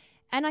have,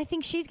 and I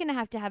think she's going to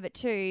have it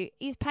too,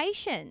 is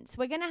patience.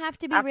 We're going to have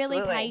to be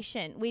really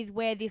patient with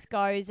where this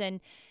goes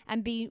and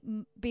be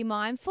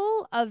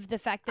mindful of the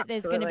fact that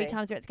there's going to be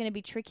times where it's going to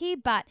be tricky,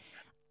 but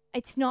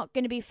it's not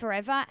going to be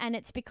forever, and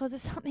it's because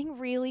of something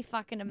really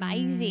fucking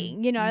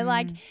amazing. You know,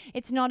 like,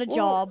 it's not a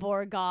job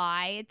or a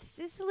guy. It's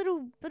just a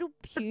little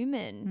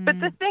human. But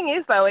the thing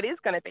is, though, it is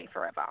going to be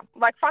forever.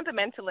 Like,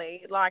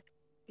 fundamentally, like,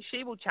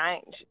 she will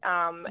change.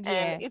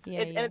 And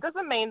it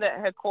doesn't mean that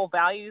her core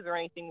values or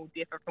anything will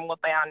differ from what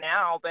they are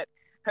now, but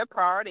her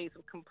priorities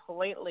will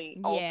completely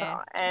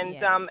alter.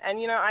 And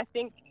you know, I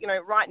think, you know,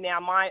 right now,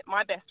 my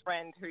best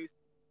friend, who's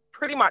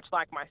pretty much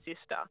like my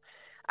sister,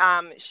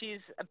 she's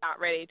about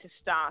ready to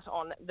start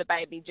on the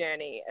baby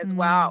journey as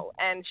well.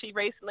 And she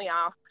recently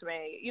asked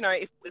me, you know,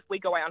 if we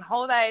go away on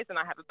holidays and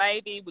I have a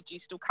baby, would you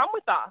still come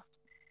with us?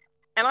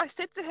 And I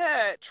said to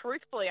her,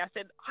 truthfully, I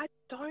said, I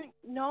don't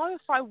know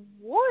if I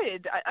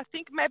would. I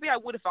think maybe I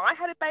would if I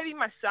had a baby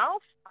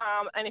myself.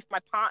 And if my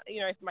partner,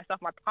 you know, if myself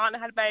and my partner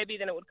had a baby,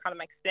 then it would kind of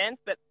make sense.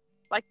 But,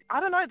 like,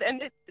 I don't know.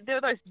 And there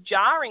are those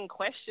jarring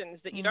questions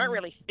that you don't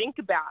really think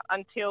about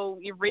until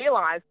you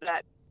realise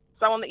that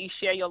someone that you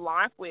share your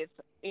life with,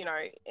 you know,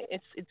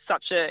 it's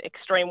such an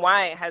extreme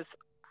way, has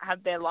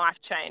had their life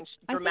changed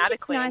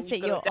dramatically. I think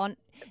it's nice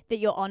that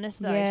you're honest,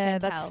 though,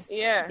 Chantal.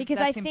 Because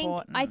that's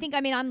I think,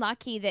 I mean, I'm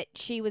lucky that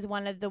she was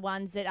one of the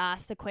ones that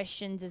asked the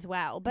questions as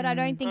well. But I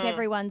don't think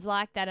everyone's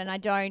like that, and I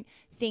don't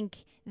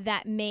think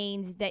that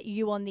means that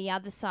you on the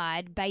other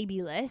side,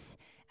 babyless,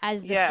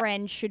 as the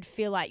friend, should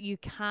feel like you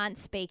can't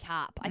speak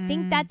up. I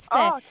think that's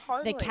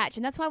the catch,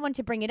 and that's why I want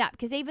to bring it up,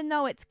 because even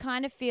though it's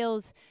kind of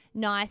feels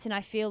nice and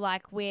I feel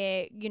like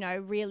we're, you know,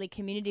 really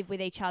communicative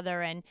with each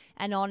other and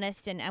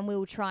honest and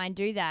we'll try and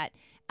do that,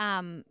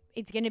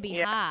 it's going to be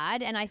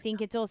hard. And I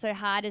think it's also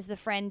hard as the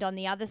friend on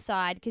the other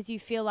side, because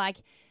you feel like,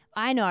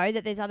 I know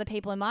that there's other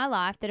people in my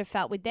life that have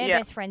felt with their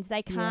best friends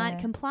they can't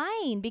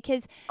complain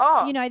because,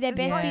 you know, their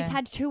besties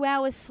had 2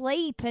 hours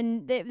sleep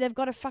and they've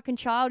got a fucking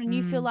child, and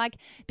you feel like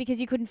because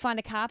you couldn't find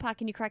a car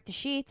park and you cracked the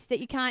shits that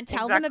you can't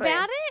tell them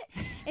about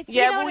it. It's,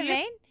 you know what I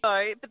mean?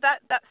 So, but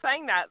that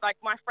saying that, like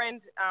my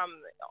friend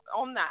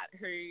on that,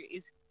 who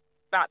is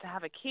about to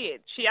have a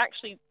kid, she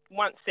actually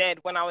once said,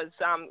 when I was,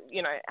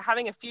 you know,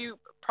 having a few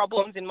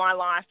problems in my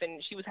life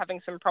and she was having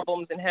some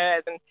problems in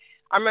hers, and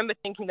I remember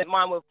thinking that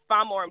mine were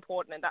far more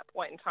important at that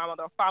point in time, or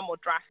they were far more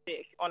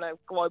drastic on a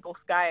global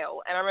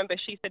scale. And I remember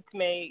she said to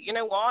me, you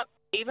know what,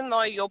 even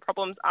though your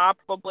problems are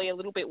probably a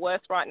little bit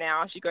worse right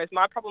now, she goes,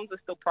 my problems are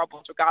still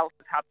problems regardless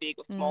of how big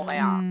or small they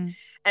are.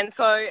 And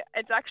so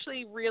it's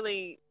actually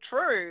really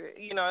true,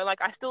 you know, like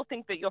I still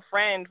think that your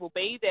friend will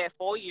be there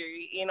for you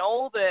in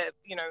all the,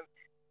 you know,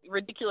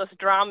 ridiculous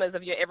dramas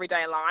of your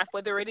everyday life,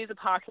 whether it is a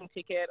parking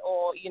ticket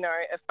or, you know,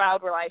 a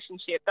failed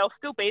relationship. They'll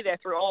still be there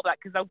through all that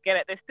because they'll get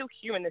it. They're still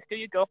human. They're still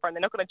your girlfriend.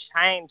 They're not going to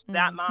change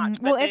that much.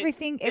 Well,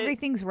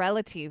 everything's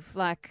relative.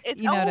 Like,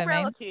 it's you know all what I mean?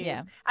 relative.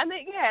 Yeah. And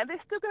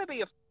they're still going to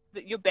be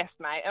your best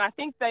mate. And I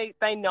think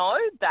they know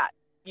that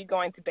you're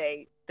going to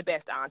be the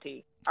best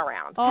auntie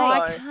around. Oh,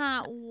 I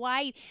can't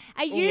wait.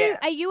 Are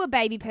you a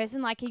baby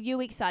person? Like, are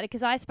you excited?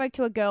 Because I spoke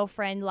to a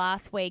girlfriend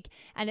last week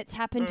and it's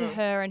happened to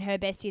her and her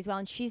bestie as well,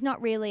 and she's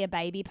not really a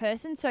baby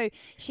person, so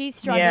she's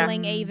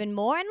struggling even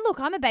more. And look,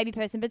 I'm a baby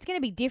person, but it's going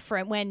to be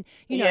different when,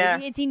 you know,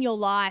 it's in your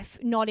life,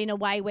 not in a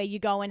way where you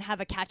go and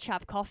have a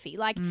catch-up coffee.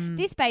 Like,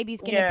 this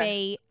baby's going to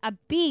be a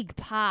big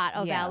part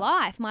of our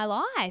life, my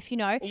life, you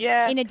know,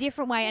 in a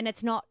different way, and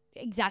it's not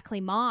exactly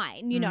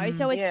mine, you know,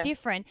 so it's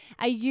different.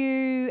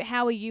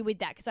 How are you with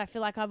that? Because I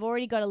feel like I've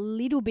already got a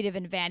little bit of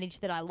an advantage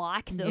that I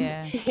like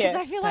them, because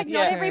I feel like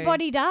not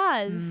everybody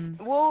does.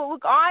 Well,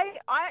 look, I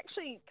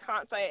actually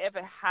can't say I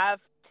ever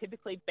have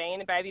typically been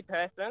a baby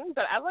person,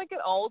 but as I get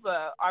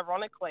older,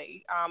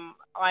 ironically,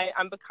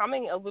 I'm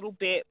becoming a little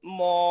bit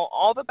more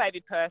of a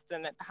baby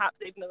person and perhaps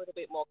even a little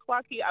bit more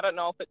clucky. I don't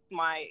know if it's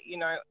my,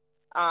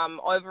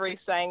 ovaries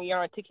saying you're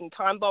on a ticking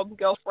time bomb,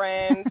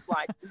 girlfriend,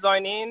 like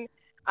zone in.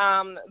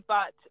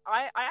 But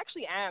I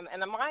actually am.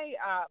 And my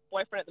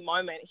boyfriend at the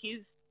moment,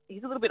 he's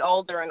a little bit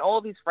older and all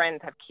of his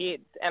friends have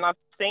kids. And I've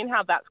seen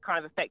how that's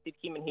kind of affected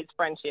him and his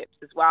friendships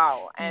as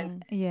well.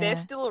 And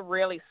they're still a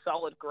really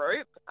solid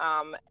group,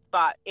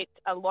 but it's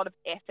a lot of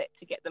effort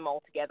to get them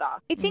all together.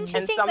 It's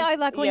interesting though,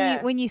 like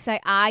when you say,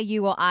 are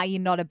you or are you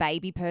not a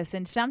baby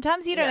person?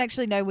 Sometimes you don't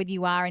actually know whether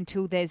you are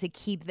until there's a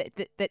kid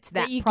that's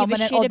that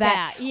prominent or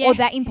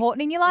that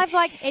important in your life.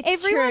 Like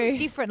everyone's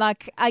different.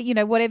 Like,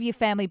 whatever your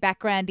family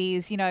background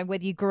is,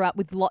 whether you grew up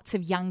with lots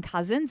of young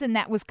cousins, and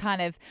that was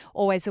kind of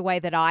always the way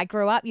that I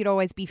grew up. You'd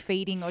always be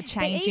feeding or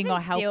changing or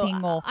helping.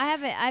 Still, I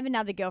have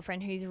another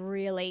girlfriend who's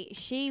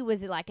she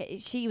was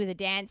a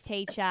dance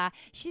teacher.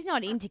 She's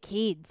not into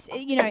kids,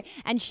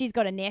 and she's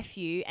got a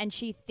nephew and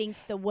she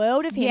thinks the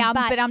world of him. Yeah,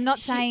 but I'm not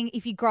saying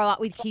if you grow up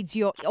with kids,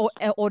 you're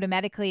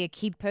automatically a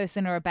kid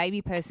person or a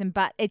baby person,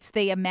 but it's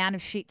the amount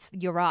of shits,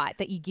 you're right,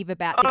 that you give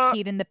about the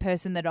kid and the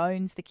person that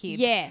owns the kid.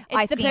 Yeah,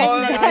 it's the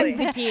person that owns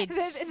the kid.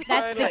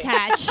 That's the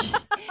catch.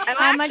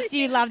 How much do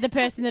you love the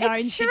person that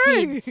owns the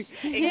kid?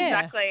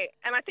 Exactly.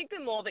 And I think the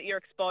more that you're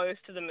exposed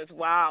to them as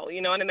well,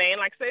 you know what I mean?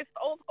 Like, so if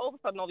all of a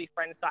sudden all your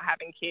friends start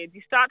having kids,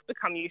 you start to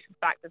become used to the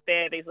fact that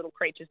they're these little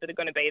creatures that are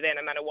going to be there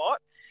no matter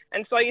what.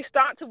 And so you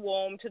start to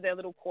warm to their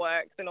little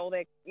quirks and all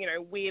their,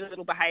 weird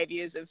little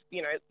behaviours of,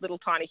 little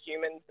tiny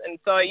humans. And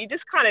so you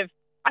just kind of,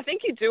 I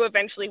think you do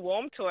eventually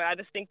warm to it. I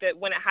just think that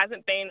when it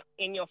hasn't been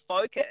in your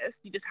focus,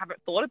 you just haven't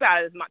thought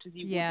about it as much as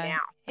you would now.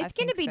 It's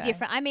going to be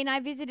different. I mean, I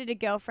visited a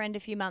girlfriend a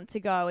few months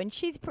ago and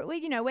she's,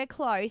 we're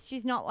close.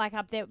 She's not like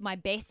up there with my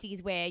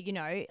besties where,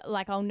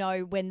 like I'll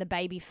know when the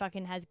baby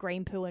fucking has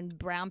green poo and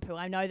brown poo.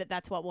 I know that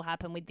that's what will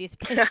happen with this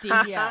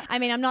bestie. I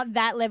mean, I'm not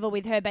that level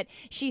with her, but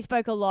she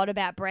spoke a lot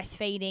about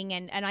breastfeeding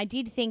and I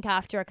did think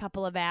after a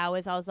couple of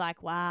hours, I was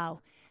like,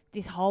 wow,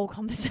 this whole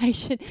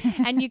conversation,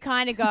 and you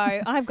kind of go,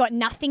 I've got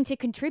nothing to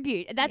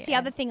contribute. That's the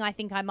other thing I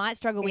think I might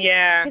struggle with,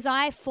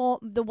 because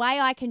the way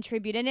I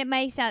contribute, and it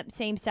may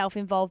seem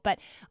self-involved, but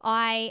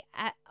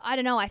I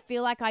don't know, I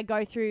feel like I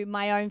go through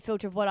my own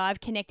filter of what I've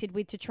connected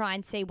with to try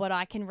and see what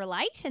I can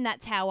relate, and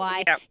that's how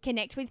I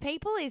connect with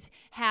people, is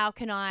how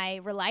can I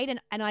relate,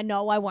 and I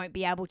know I won't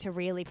be able to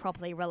really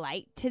properly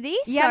relate to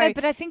this. Yeah,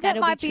 but I think that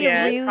might be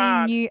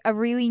a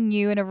really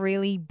new and a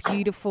really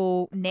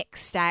beautiful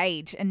next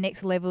stage and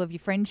next level of your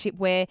friendship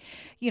where,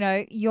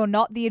 you're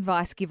not the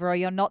advice giver or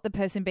you're not the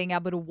person being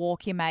able to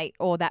walk your mate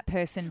or that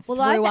person through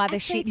other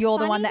shit. You're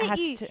the one that has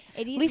to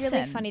It is listen.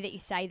 really funny that you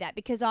say that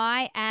because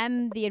I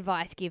am the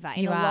advice giver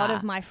in a lot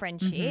of my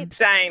friendships.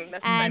 Same.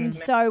 And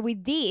so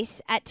with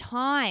this, at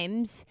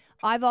times,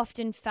 I've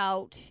often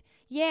felt,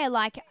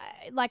 like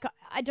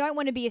I don't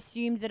want to be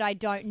assumed that I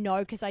don't know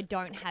because I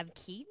don't have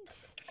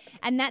kids.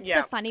 And that's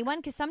the funny one,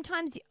 because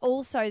sometimes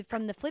also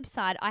from the flip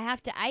side, I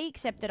have to A,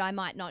 accept that I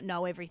might not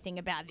know everything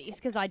about this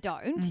because I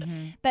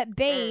don't. But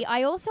B,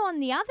 I also on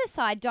the other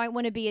side don't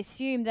want to be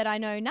assumed that I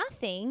know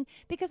nothing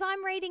because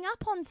I'm reading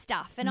up on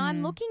stuff and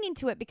I'm looking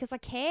into it because I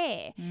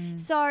care.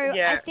 So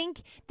I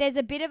think there's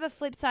a bit of a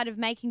flip side of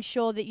making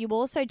sure that you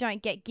also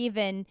don't get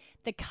given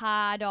the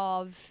card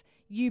of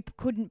you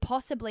couldn't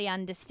possibly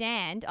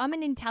understand. I'm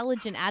an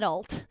intelligent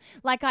adult.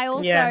 Like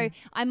I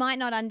might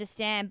not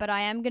understand, but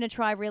I am going to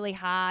try really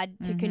hard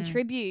to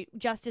contribute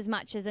just as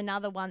much as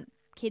another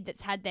kid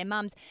that's had their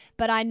mums.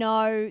 But I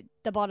know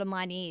the bottom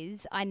line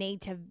is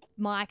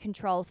my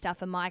control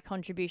stuff and my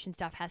contribution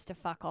stuff has to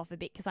fuck off a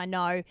bit because I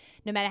know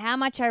no matter how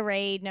much I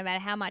read, no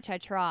matter how much I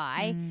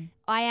try,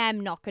 I am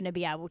not going to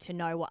be able to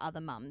know what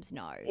other mums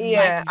know.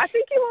 Yeah, I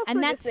think you also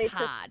and that's just need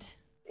hard.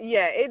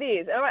 Yeah, it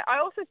is. And I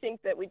also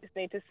think that we just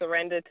need to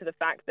surrender to the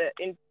fact that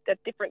at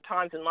different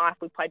times in life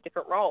we play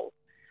different roles.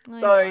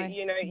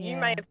 You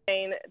may have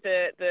been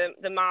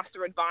the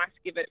master advice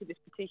giver to this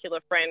particular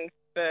friend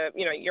for,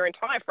 your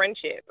entire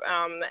friendship.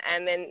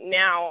 And then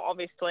now,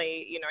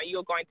 obviously,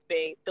 you're going to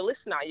be the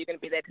listener. You're going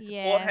to be there to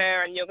support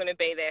her and you're going to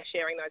be there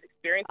sharing those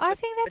experiences. I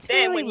think that's but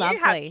then really when lovely.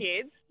 You have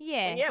kids,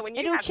 when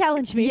you it'll have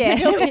challenge me. Yeah.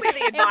 You'll be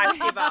the advice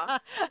giver.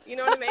 You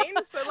know what I mean?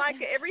 So,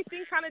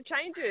 everything kind of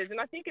changes, and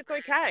I think it's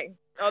okay.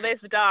 Oh,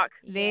 there's the dark.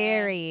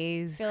 There he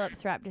is.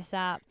 Philip's wrapped us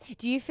up.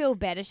 Do you feel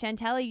better,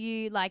 Chantal? Are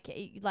you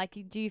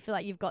do you feel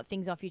like you've got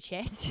things off your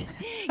chest?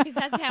 Because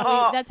that's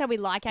how we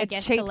like our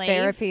guests to leave. It's cheap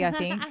therapy, I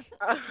think.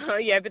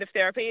 Yeah, a bit of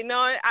therapy.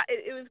 No,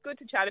 it was good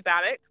to chat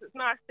about it. 'Cause it's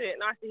nice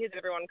to hear that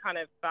everyone kind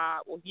of,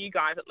 you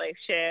guys at least,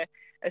 share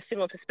a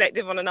similar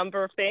perspective on a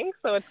number of things,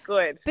 so it's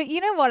good. But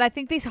you know what? I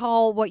think this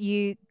whole, what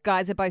you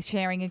guys are both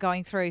sharing and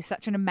going through,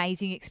 such an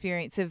amazing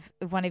experience of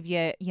one of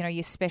your,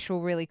 your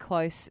special, really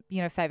close,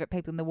 favourite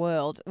people in the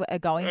world are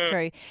going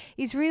through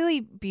is really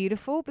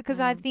beautiful, because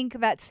I think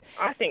that's...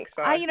 I think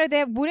so.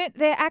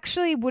 There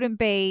actually wouldn't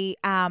be,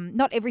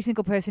 not every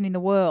single person in the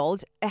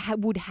world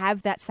would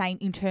have that same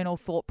internal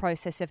thought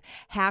process of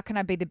how can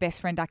I be the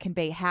best friend I can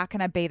be? How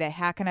can I be there?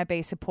 How can I be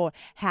a support?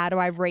 How do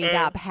I read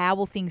up? How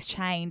will things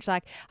change?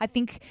 Like, I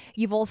think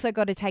you've also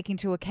got to take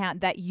into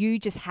account that you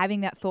just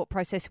having that thought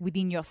process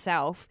within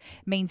yourself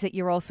means that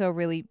you're also a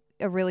really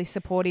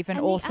supportive and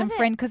awesome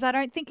friend, because I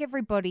don't think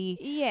everybody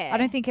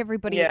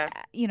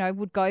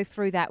would go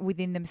through that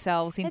within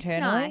themselves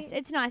internally.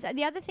 It's nice.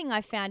 The other thing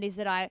I found is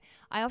that I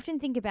often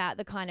think about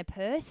the kind of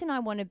person I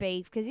want to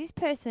be, because this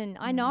person,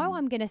 I know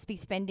I'm going to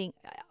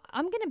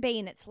be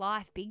in its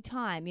life big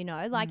time,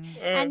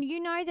 and you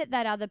know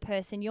that other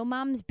person, your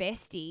mum's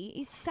bestie,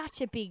 is such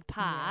a big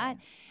part.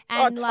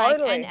 And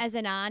totally. and as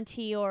an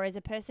auntie or as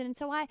a person. And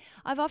so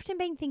I've often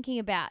been thinking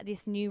about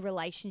this new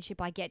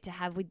relationship I get to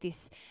have with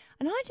this,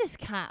 and I just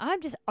can't, I'm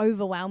just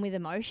overwhelmed with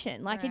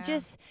emotion. Like it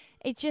just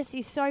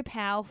is so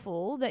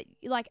powerful that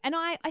and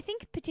I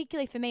think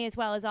particularly for me as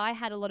well, as I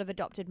had a lot of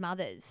adopted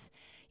mothers.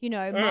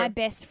 My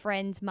best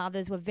friends'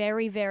 mothers were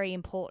very, very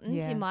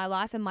important in my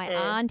life, and my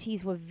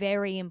aunties were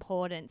very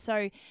important.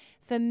 So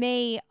for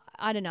me,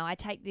 I don't know, I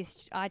take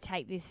this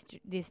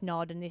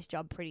nod and this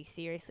job pretty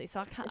seriously. So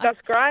I can't. That's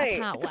great. I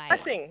can't it's wait. A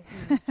blessing.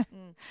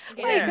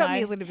 Well, you got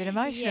me a little bit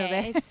emotional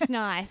there. It's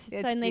nice.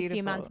 It's only beautiful. a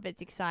few months, but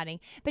it's exciting.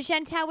 But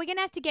Chantal, we're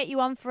gonna have to get you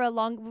on for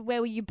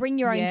where you bring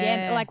your own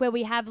gem, like where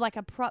we have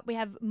we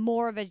have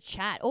more of a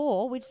chat,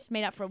 or we just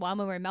meet up for a while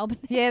when we're in Melbourne.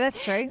 Yeah,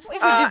 that's true. We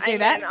could just do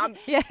that. I'm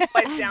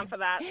always down for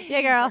that.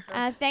 Yeah, girl.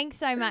 Thanks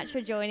so much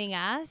for joining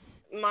us.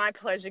 My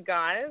pleasure,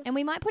 guys. And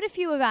we might put a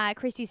few of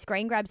Christy's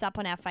screen grabs up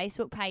on our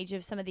Facebook page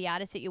of some of the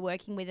artists that you're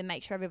working with, and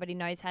make sure everybody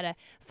knows how to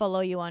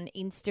follow you on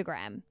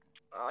Instagram.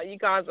 Oh, you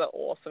guys are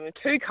awesome.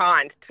 Too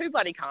kind. Too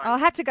bloody kind. I'll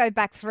have to go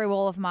back through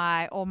all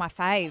my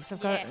faves. I've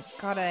got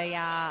a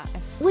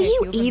Were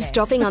you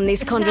eavesdropping on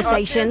this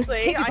conversation?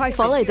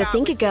 Follow the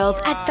Thinker Girls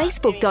at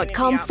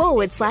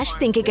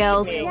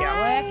facebook.com/thinkergirls.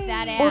 Work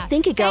that out. Or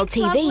Thinker Girl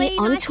TV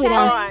on Twitter.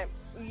 All right.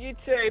 You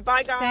too.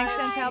 Bye, guys. Thanks,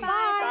 Chantal.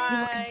 Bye.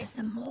 We're looking for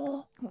some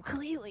more. Well,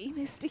 clearly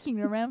they're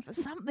sticking around for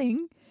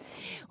something.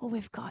 Well,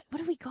 what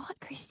have we got,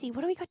 Christy?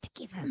 What do we got to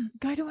give them?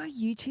 Go to our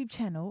YouTube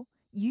channel,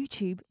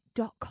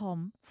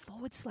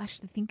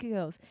 youtube.com/The Thinker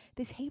Girls.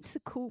 There's heaps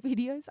of cool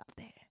videos up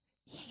there.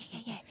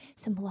 Yeah.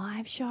 Some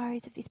live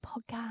shows of this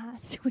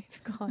podcast.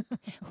 We've got,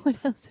 what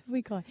else have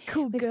we got?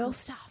 Cool We've girl got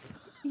stuff.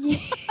 Yeah.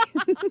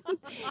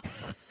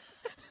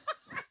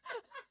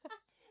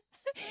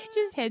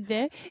 Just head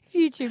there,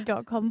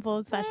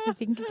 youtube.com/The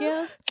Thinker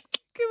Girls.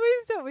 Can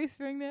we stop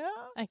whispering now?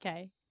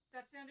 Okay.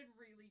 That sounded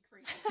really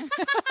creepy.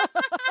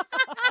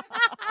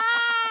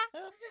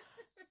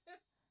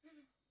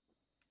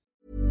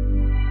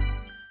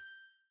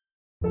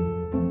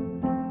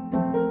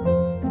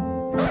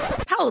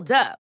 Hold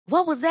up.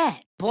 What was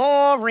that?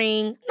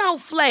 Boring. No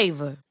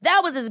flavor.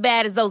 That was as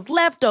bad as those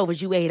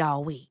leftovers you ate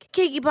all week.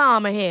 Keke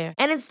Palmer here.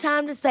 And it's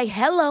time to say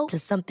hello to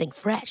something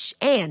fresh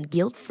and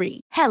guilt-free.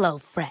 Hello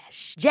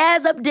Fresh.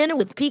 Jazz up dinner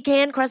with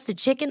pecan-crusted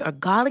chicken or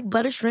garlic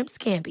butter shrimp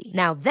scampi.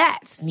 Now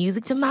that's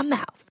music to my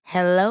mouth.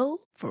 Hello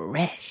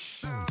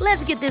Fresh.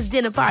 Let's get this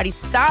dinner party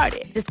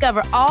started.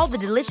 Discover all the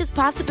delicious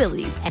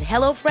possibilities at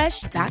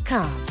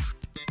HelloFresh.com.